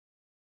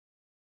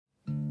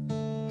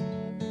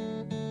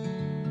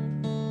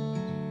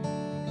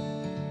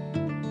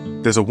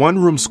There's a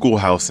one-room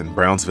schoolhouse in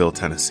Brownsville,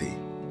 Tennessee.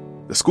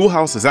 The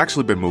schoolhouse has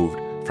actually been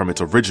moved from its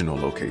original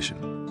location.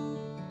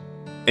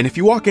 And if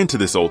you walk into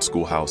this old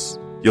schoolhouse,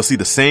 you'll see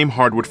the same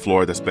hardwood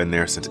floor that's been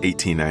there since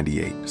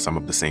 1898, some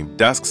of the same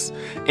desks,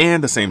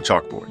 and the same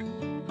chalkboard.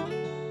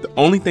 The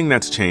only thing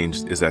that's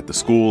changed is that the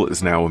school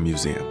is now a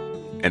museum.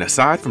 And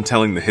aside from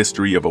telling the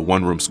history of a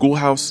one-room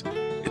schoolhouse,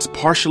 it's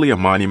partially a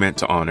monument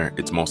to honor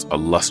its most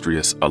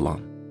illustrious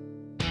alum,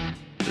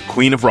 the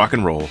queen of rock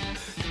and roll,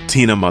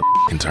 Tina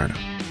Turner.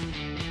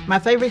 My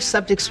favorite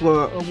subjects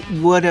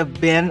would have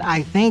been,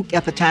 I think,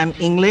 at the time,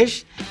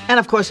 English, and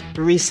of course,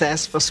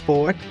 recess for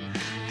sport.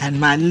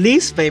 And my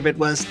least favorite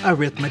was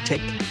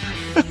arithmetic.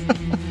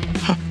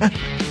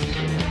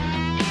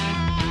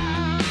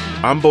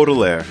 I'm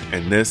Baudelaire,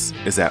 and this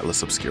is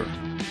Atlas Obscura,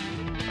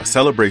 a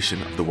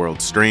celebration of the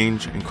world's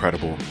strange,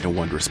 incredible, and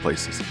wondrous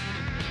places.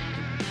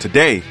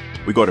 Today,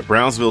 we go to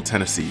Brownsville,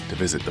 Tennessee to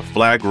visit the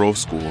Flagg Grove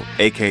School,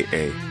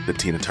 aka the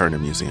Tina Turner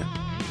Museum.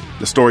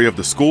 The story of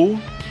the school,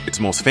 its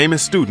most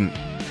famous student,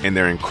 and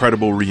their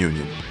incredible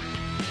reunion.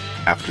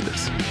 After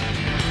this.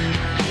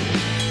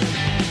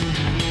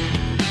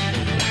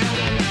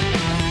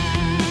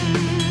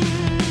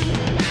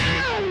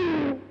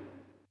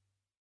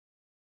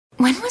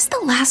 When was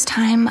the last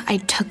time I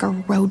took a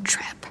road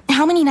trip?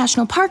 How many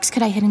national parks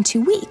could I hit in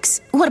 2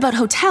 weeks? What about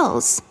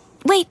hotels?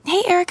 Wait,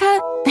 hey, Erica,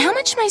 how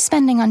much am I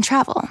spending on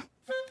travel?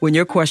 When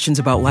your questions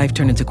about life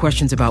turn into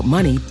questions about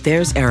money,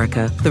 there's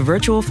Erica, the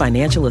virtual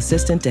financial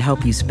assistant to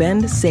help you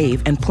spend,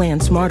 save, and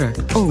plan smarter.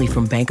 Only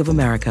from Bank of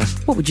America.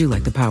 What would you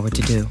like the power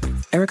to do?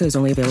 Erica is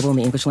only available in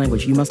the English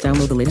language. You must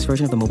download the latest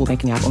version of the mobile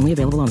banking app, only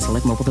available on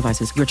select mobile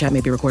devices. Your chat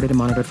may be recorded and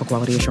monitored for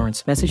quality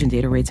assurance. Message and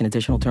data rates and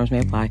additional terms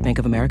may apply. Bank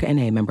of America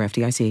N.A., member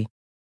FDIC.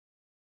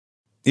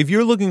 If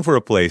you're looking for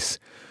a place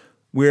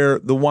where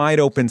the wide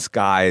open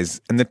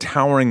skies and the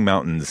towering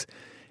mountains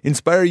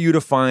inspire you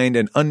to find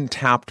an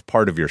untapped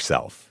part of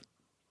yourself,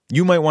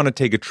 you might want to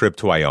take a trip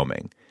to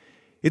Wyoming.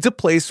 It's a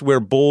place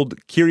where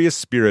bold, curious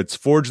spirits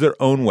forge their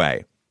own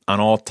way on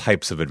all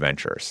types of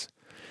adventures.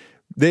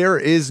 There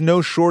is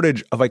no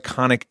shortage of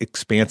iconic,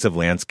 expansive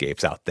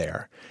landscapes out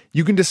there.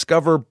 You can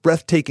discover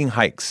breathtaking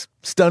hikes,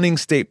 stunning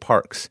state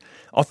parks,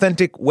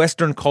 authentic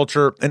Western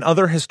culture, and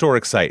other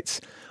historic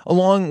sites,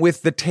 along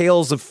with the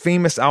tales of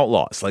famous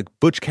outlaws like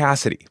Butch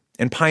Cassidy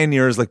and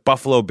pioneers like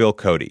Buffalo Bill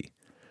Cody.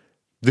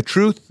 The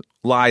truth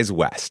lies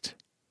west.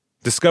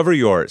 Discover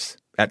yours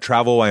at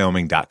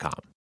travelwyoming.com.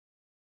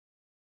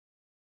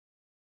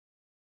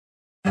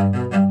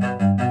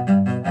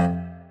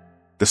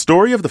 The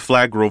story of the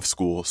Flagg Grove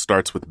School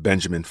starts with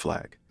Benjamin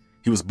Flagg.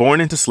 He was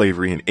born into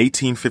slavery in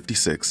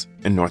 1856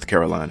 in North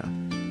Carolina.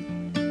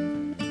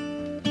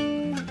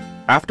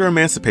 After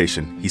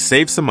emancipation, he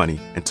saved some money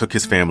and took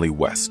his family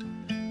west.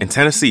 In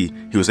Tennessee,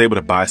 he was able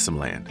to buy some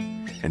land,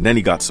 and then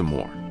he got some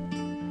more.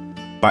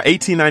 By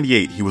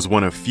 1898, he was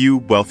one of few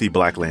wealthy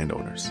black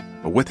landowners,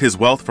 but with his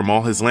wealth from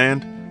all his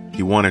land,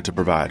 he wanted to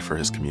provide for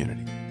his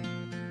community.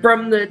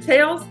 From the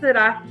tales that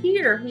I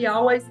hear, he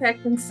always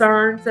had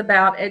concerns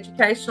about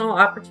educational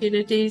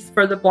opportunities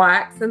for the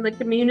blacks in the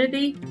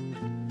community.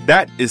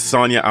 That is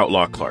Sonia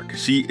Outlaw Clark.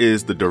 She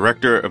is the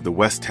director of the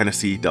West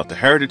Tennessee Delta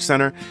Heritage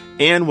Center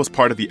and was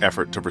part of the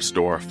effort to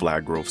restore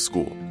Flagg Grove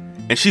School.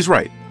 And she's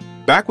right.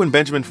 Back when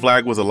Benjamin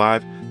Flagg was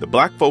alive, the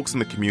black folks in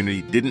the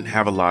community didn't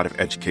have a lot of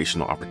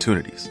educational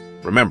opportunities.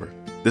 Remember,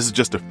 this is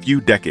just a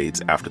few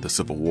decades after the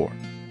Civil War.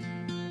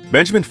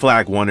 Benjamin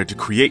Flagg wanted to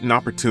create an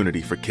opportunity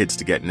for kids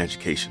to get an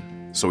education,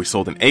 so he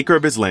sold an acre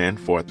of his land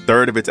for a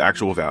third of its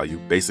actual value,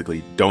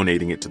 basically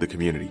donating it to the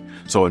community,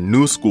 so a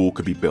new school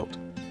could be built.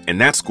 And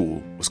that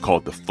school was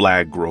called the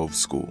Flagg Grove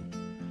School.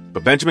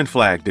 But Benjamin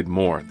Flagg did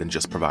more than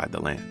just provide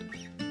the land.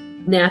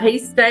 Now, he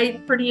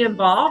stayed pretty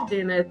involved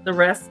in it the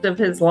rest of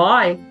his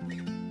life.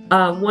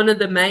 One of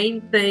the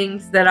main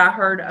things that I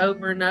heard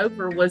over and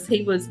over was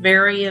he was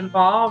very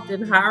involved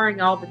in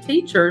hiring all the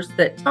teachers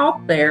that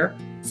taught there.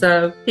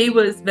 So he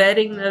was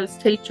vetting those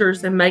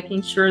teachers and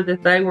making sure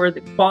that they were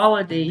the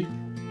quality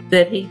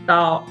that he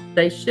thought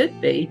they should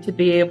be to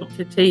be able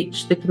to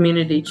teach the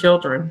community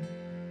children.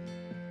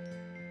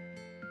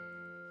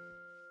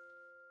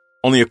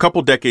 Only a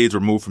couple decades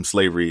removed from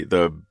slavery,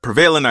 the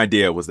prevailing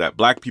idea was that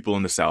black people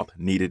in the South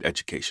needed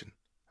education.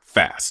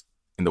 Fast.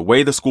 And the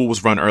way the school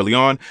was run early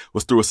on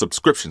was through a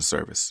subscription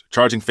service,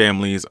 charging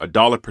families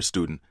 $1 per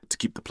student to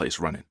keep the place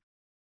running.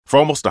 For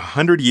almost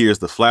 100 years,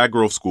 the Flagg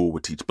Grove School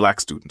would teach black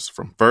students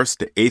from 1st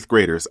to 8th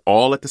graders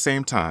all at the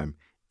same time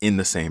in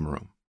the same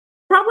room.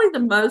 Probably the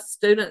most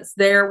students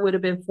there would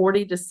have been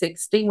 40 to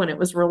 60 when it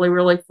was really,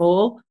 really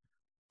full.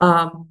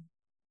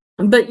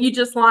 But you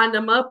just lined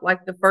them up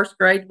like the first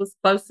grade was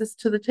closest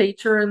to the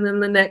teacher, and then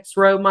the next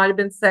row might have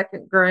been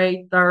second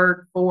grade,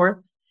 third, fourth.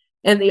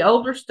 And the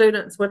older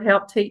students would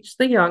help teach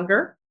the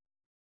younger.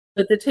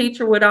 But the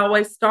teacher would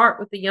always start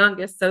with the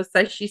youngest. So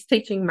say she's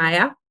teaching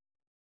math,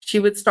 she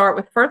would start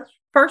with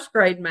first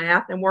grade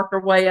math and work her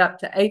way up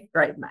to 8th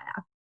grade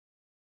math.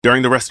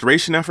 During the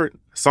restoration effort,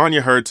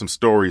 Sonia heard some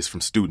stories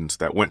from students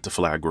that went to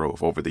Flagg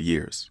Grove over the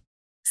years.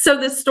 So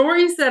the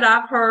stories that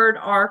I've heard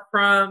are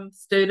from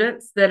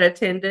students that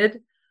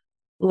attended,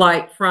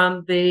 like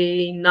from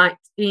the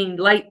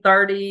late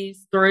 30s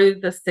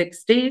through the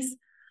 60s.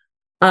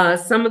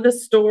 Some of the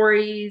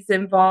stories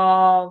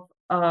involve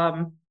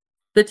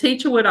the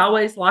teacher would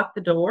always lock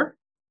the door.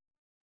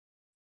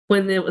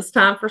 When it was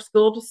time for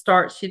school to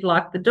start, she'd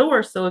lock the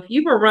door. So if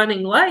you were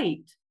running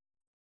late,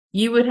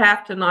 you would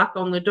have to knock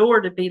on the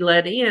door to be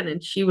let in,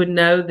 and she would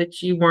know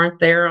that you weren't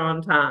there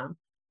on time.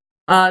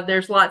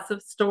 There's lots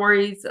of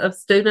stories of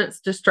students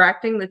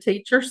distracting the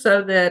teacher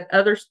so that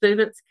other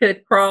students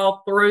could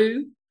crawl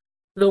through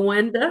the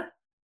window.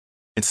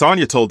 And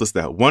Sonia told us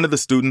that one of the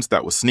students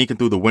that was sneaking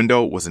through the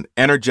window was an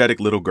energetic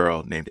little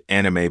girl named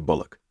Anna Mae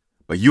Bullock.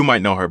 But you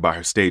might know her by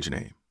her stage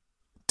name,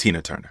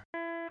 Tina Turner.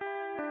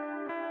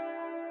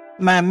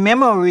 My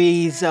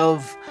memories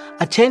of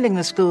attending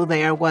the school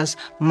there was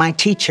my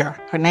teacher.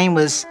 Her name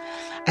was,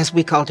 as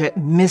we called her,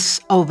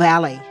 Miss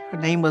O'Valley. Her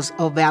name was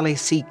O'Valley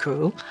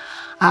Secrew.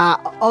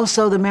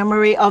 Also the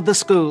memory of the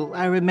school.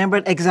 I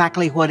remembered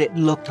exactly what it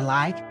looked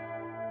like.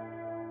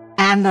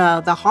 And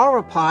the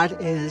horror part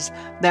is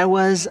there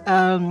was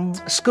a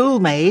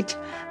schoolmate.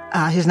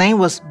 His name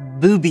was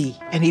Booby,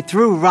 and he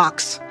threw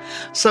rocks.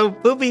 So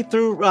Booby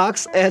threw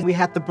rocks, and we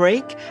had the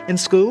break in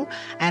school.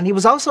 And he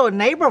was also a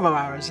neighbor of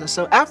ours.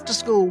 So after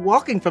school,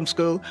 walking from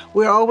school,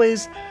 we were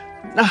always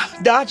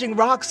dodging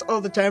rocks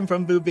all the time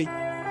from Booby.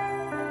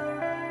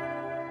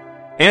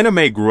 Anna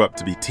Mae grew up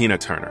to be Tina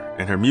Turner,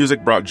 and her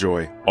music brought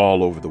joy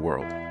all over the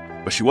world.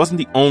 But she wasn't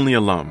the only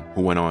alum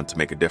who went on to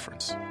make a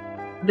difference.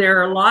 There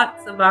are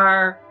lots of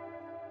our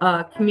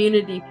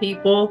community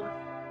people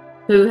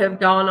who have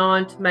gone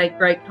on to make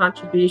great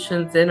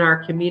contributions in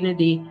our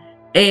community.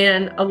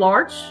 And a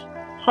large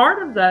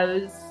part of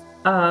those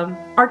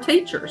are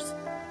teachers.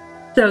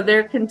 So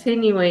they're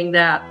continuing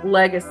that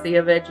legacy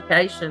of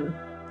education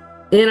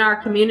in our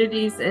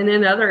communities and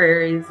in other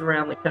areas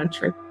around the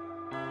country.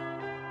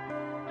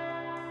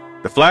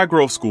 The Flag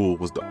Grove School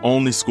was the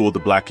only school the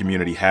Black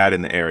community had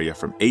in the area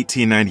from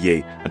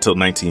 1898 until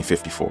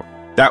 1954.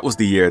 That was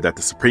the year that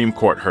the Supreme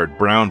Court heard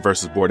Brown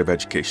versus Board of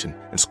Education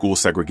and school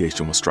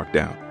segregation was struck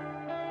down.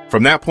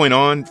 From that point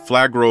on,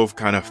 Flag Grove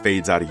kind of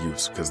fades out of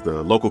use because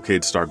the local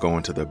kids start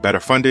going to the better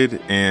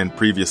funded and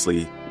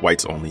previously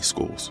whites-only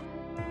schools.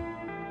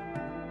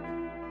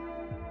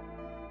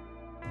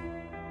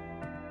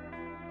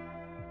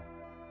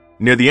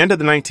 Near the end of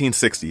the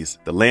 1960s,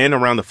 the land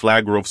around the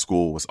Flag Grove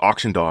School was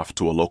auctioned off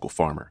to a local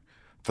farmer.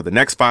 For the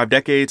next 5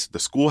 decades, the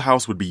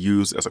schoolhouse would be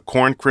used as a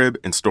corn crib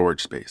and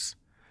storage space.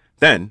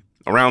 Then,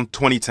 around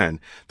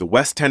 2010, the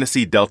West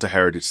Tennessee Delta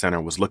Heritage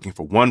Center was looking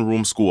for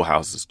one-room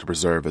schoolhouses to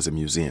preserve as a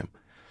museum.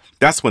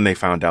 That's when they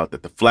found out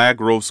that the Flag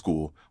Grove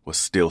School was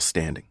still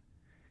standing.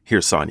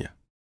 Here's Sonia.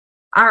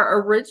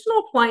 Our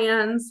original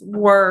plans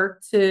were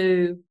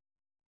to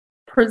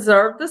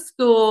preserve the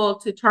school,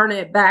 to turn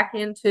it back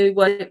into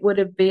what it would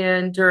have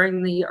been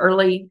during the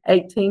early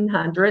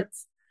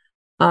 1800s,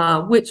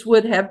 which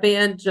would have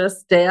been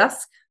just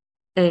desk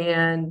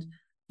and,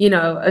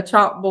 a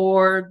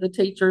chalkboard, the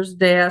teacher's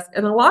desk.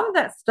 And a lot of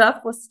that stuff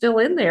was still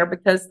in there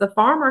because the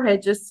farmer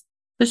had just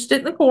pushed it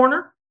in the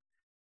corner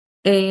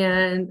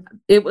and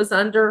it was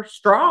under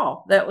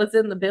straw that was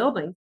in the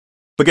building.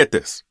 But get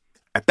this.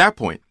 At that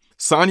point,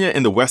 Sonia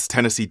in the West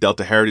Tennessee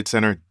Delta Heritage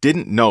Center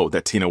didn't know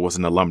that Tina was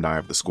an alumni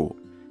of the school.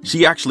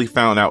 She actually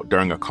found out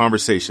during a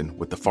conversation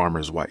with the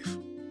farmer's wife.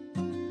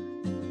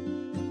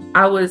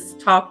 I was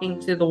talking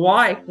to the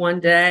wife one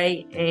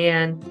day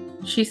and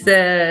she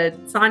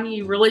said, Sonia,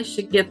 you really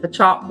should get the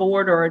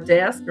chalkboard or a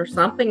desk or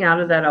something out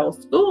of that old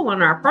school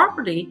on our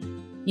property.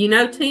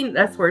 Tina,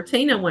 that's where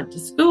Tina went to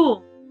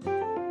school.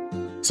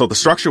 So the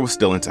structure was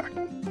still intact.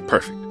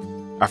 Perfect.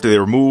 After they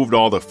removed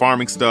all the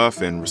farming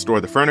stuff and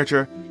restored the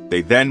furniture,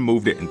 they then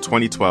moved it in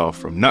 2012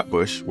 from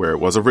Nutbush, where it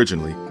was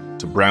originally,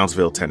 to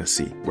Brownsville,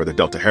 Tennessee, where the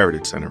Delta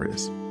Heritage Center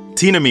is.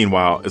 Tina,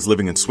 meanwhile, is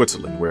living in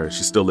Switzerland, where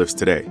she still lives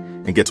today,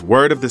 and gets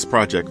word of this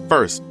project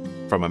first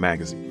from a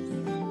magazine.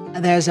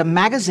 There's a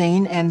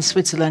magazine in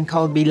Switzerland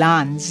called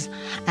Bilanz,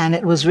 and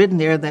it was written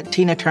there that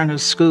Tina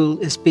Turner's school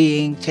is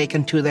being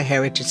taken to the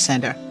Heritage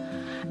Center.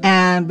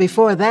 And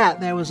before that,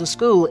 there was a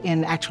school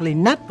in actually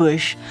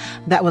Nutbush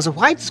that was a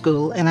white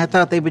school, and I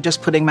thought they were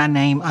just putting my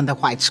name on the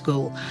white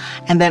school.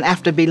 And then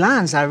after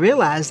Bilanz, I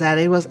realized that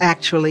it was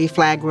actually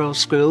Flag Grove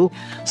School.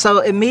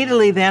 So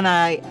immediately then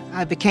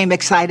I became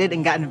excited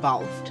and got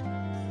involved.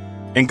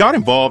 And got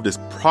involved is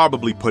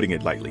probably putting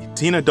it lightly.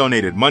 Tina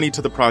donated money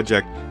to the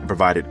project and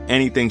provided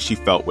anything she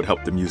felt would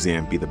help the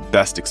museum be the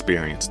best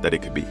experience that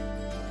it could be.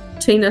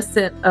 Tina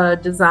sent a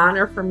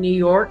designer from New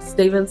York,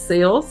 Stephen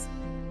Seals,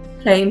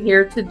 came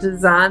here to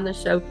design the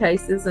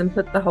showcases and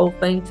put the whole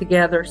thing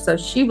together. So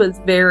she was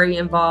very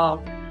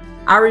involved.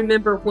 I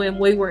remember when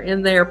we were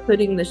in there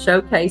putting the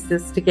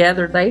showcases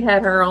together, they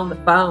had her on the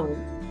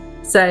phone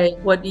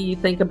saying, what do you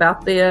think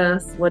about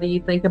this? What do you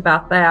think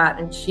about that?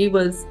 And she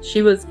was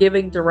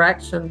giving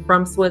direction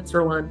from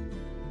Switzerland.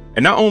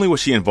 And not only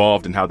was she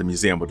involved in how the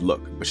museum would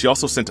look, but she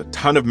also sent a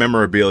ton of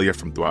memorabilia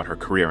from throughout her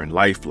career in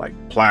life, like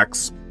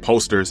plaques,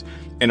 posters,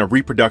 and a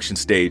reproduction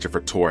stage of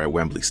her tour at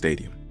Wembley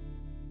Stadium.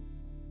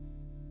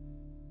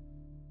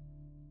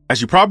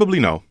 As you probably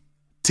know,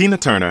 Tina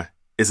Turner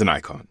is an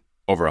icon.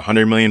 Over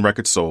 100 million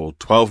records sold,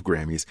 12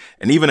 Grammys,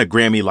 and even a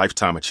Grammy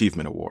Lifetime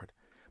Achievement Award.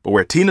 But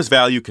where Tina's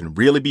value can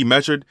really be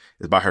measured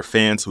is by her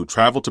fans who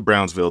travel to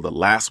Brownsville the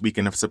last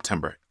weekend of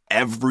September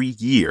every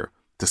year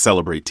to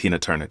celebrate Tina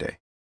Turner Day.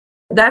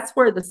 That's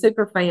where the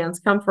super fans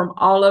come from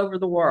all over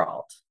the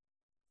world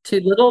to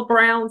little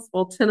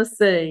Brownsville,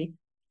 Tennessee.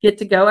 Get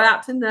to go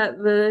out to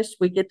Nutbush.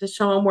 We get to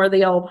show them where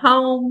the old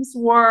homes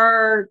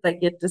were. They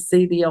get to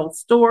see the old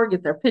store,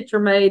 get their picture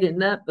made in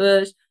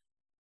Nutbush.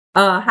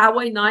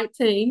 Highway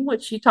 19,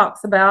 which she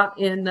talks about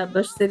in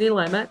Nutbush City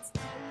Limits.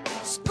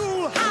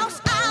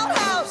 Schoolhouse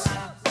outhouse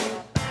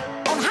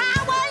on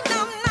Highway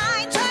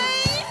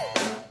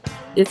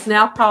 19. It's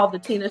now called the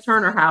Tina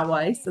Turner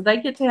Highway, so they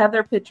get to have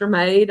their picture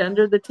made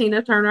under the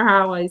Tina Turner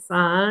Highway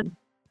sign.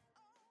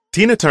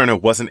 Tina Turner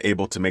wasn't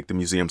able to make the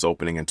museum's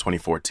opening in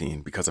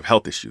 2014 because of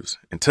health issues,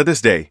 and to this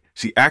day,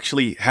 she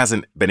actually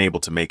hasn't been able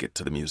to make it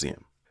to the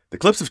museum. The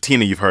clips of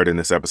Tina you've heard in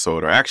this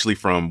episode are actually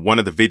from one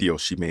of the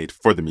videos she made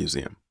for the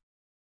museum.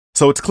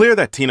 So it's clear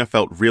that Tina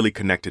felt really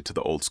connected to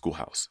the old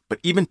schoolhouse, but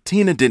even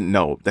Tina didn't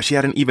know that she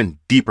had an even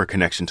deeper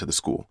connection to the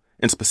school,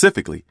 and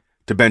specifically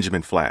to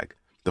Benjamin Flagg,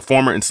 the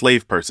former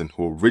enslaved person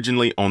who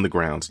originally owned the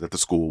grounds that the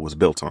school was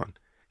built on.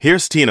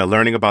 Here's Tina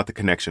learning about the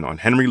connection on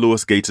Henry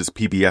Louis Gates'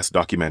 PBS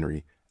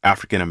documentary,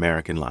 African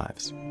American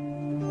Lives.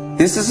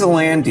 This is a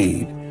land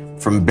deed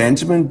from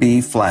Benjamin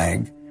B.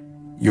 Flagg,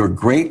 your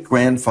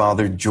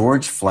great-grandfather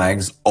George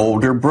Flagg's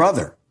older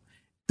brother.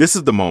 This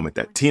is the moment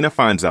that Tina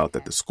finds out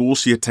that the school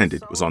she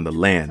attended was on the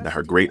land that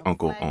her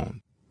great-uncle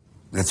owned.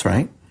 That's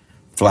right.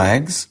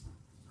 Flagg's.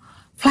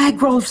 Flag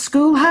Grove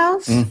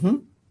Schoolhouse? Mm-hmm.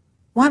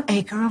 1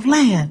 acre of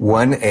land.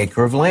 1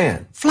 acre of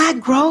land.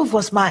 Flag Grove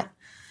was my...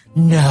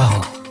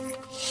 No.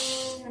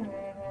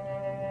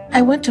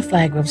 I went to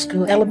Flag Grove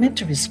School,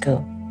 elementary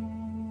school.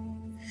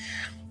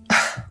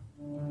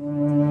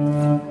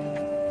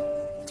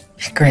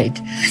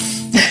 Great.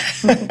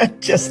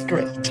 Just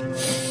great.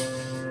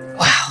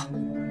 Wow.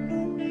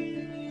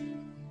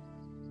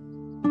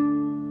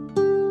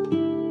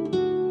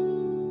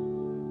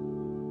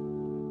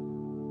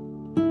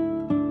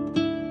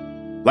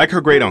 Like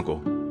her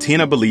great-uncle,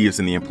 Tina believes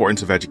in the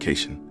importance of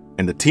education,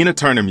 and the Tina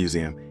Turner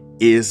Museum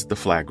is the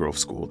Flag Grove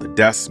School. The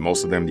desks,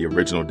 most of them the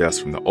original desks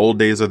from the old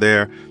days, are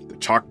there. The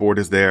chalkboard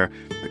is there.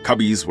 The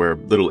cubbies where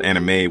little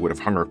Anna Mae would have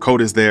hung her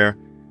coat is there.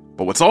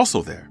 But what's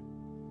also there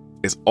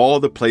is all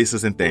the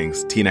places and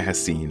things Tina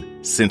has seen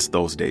since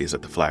those days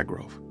at the Flag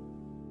Grove.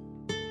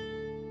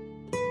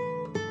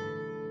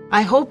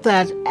 I hope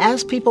that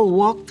as people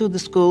walk through the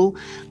school,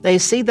 they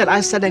see that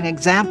I set an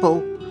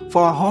example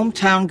for a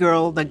hometown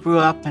girl that grew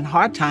up in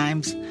hard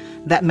times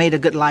that made a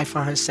good life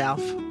for herself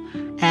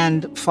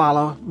and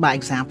follow by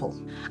example.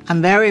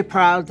 I'm very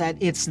proud that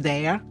it's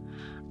there.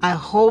 I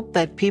hope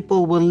that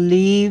people will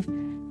leave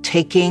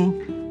taking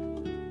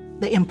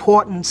the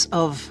importance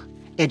of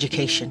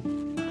education.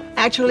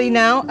 Actually,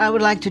 now I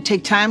would like to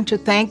take time to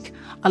thank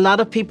a lot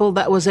of people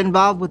that was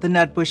involved with the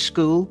Nutbush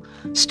School,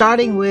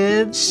 starting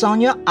with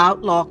Sonia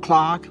Outlaw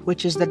Clark,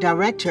 which is the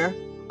director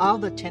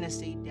of the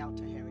Tennessee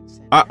Delta Heritage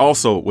Center. I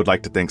also would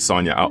like to thank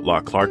Sonia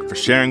Outlaw Clark for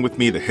sharing with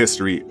me the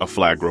history of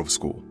Flag Grove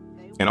School.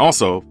 And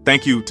also,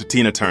 thank you to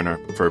Tina Turner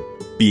for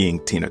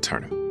being Tina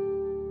Turner.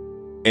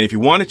 And if you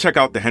want to check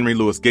out the Henry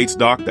Louis Gates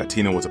doc that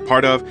Tina was a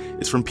part of,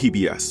 it's from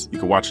PBS. You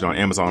can watch it on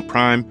Amazon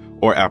Prime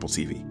or Apple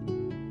TV.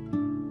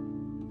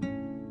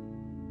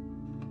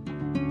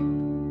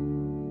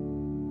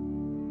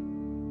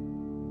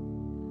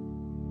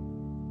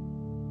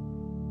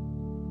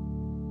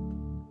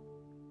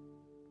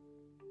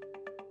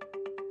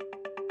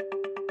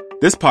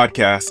 This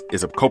podcast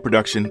is a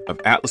co-production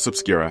of Atlas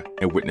Obscura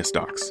and Witness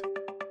Docs.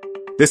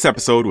 This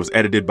episode was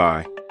edited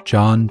by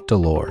John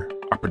Delore.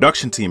 Our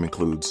production team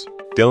includes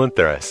Dylan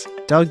Thuras,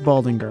 Doug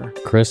Baldinger,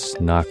 Chris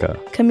Naka,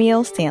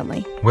 Camille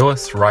Stanley,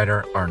 Willis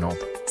Ryder Arnold,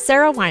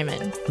 Sarah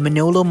Wyman,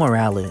 Manolo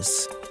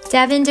Morales,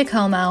 Devin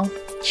DeComo,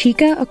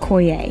 Chika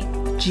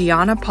Okoye,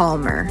 Gianna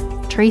Palmer,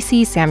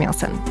 Tracy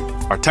Samuelson.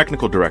 Our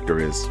technical director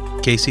is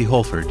Casey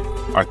Holford.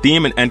 Our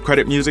theme and end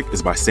credit music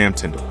is by Sam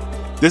Tyndall.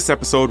 This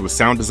episode was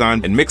sound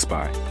designed and mixed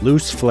by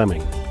Luce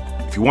Fleming.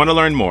 If you want to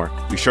learn more,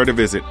 be sure to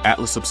visit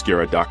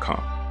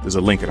atlasobscura.com. There's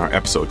a link in our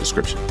episode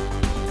description.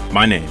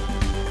 My name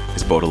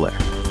is Baudelaire.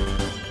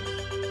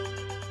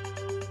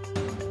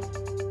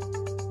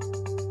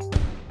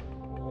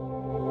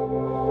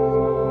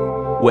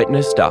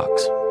 Witness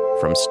Docs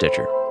from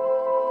Stitcher.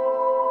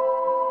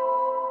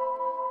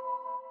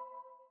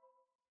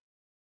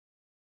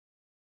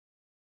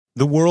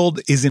 The world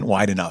isn't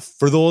wide enough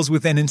for those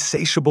with an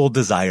insatiable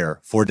desire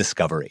for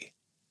discovery.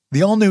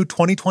 The all-new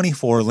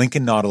 2024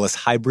 Lincoln Nautilus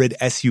Hybrid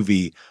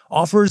SUV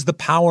offers the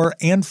power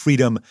and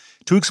freedom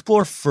to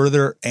explore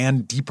further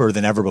and deeper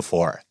than ever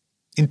before.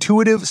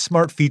 Intuitive,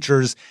 smart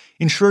features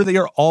ensure that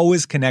you're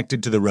always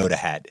connected to the road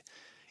ahead.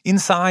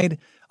 Inside,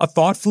 a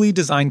thoughtfully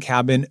designed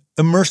cabin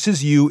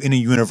immerses you in a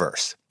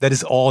universe that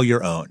is all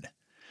your own.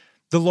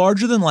 The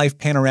larger-than-life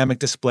panoramic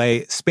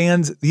display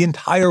spans the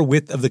entire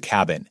width of the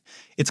cabin.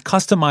 It's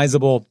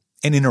customizable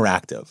and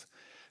interactive.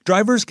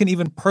 Drivers can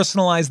even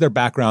personalize their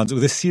backgrounds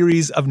with a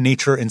series of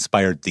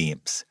nature-inspired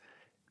themes.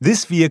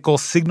 This vehicle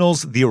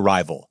signals the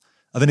arrival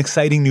of an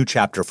exciting new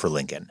chapter for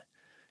Lincoln.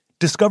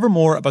 Discover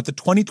more about the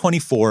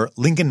 2024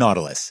 Lincoln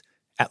Nautilus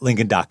at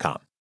Lincoln.com.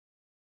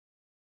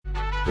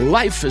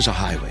 Life is a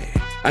highway,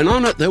 and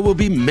on it there will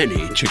be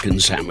many chicken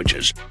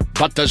sandwiches.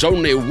 But there's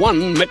only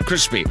one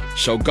McCrispy.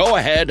 So go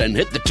ahead and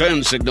hit the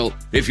turn signal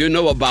if you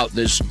know about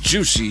this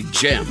juicy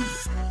gem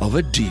of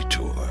a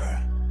detour.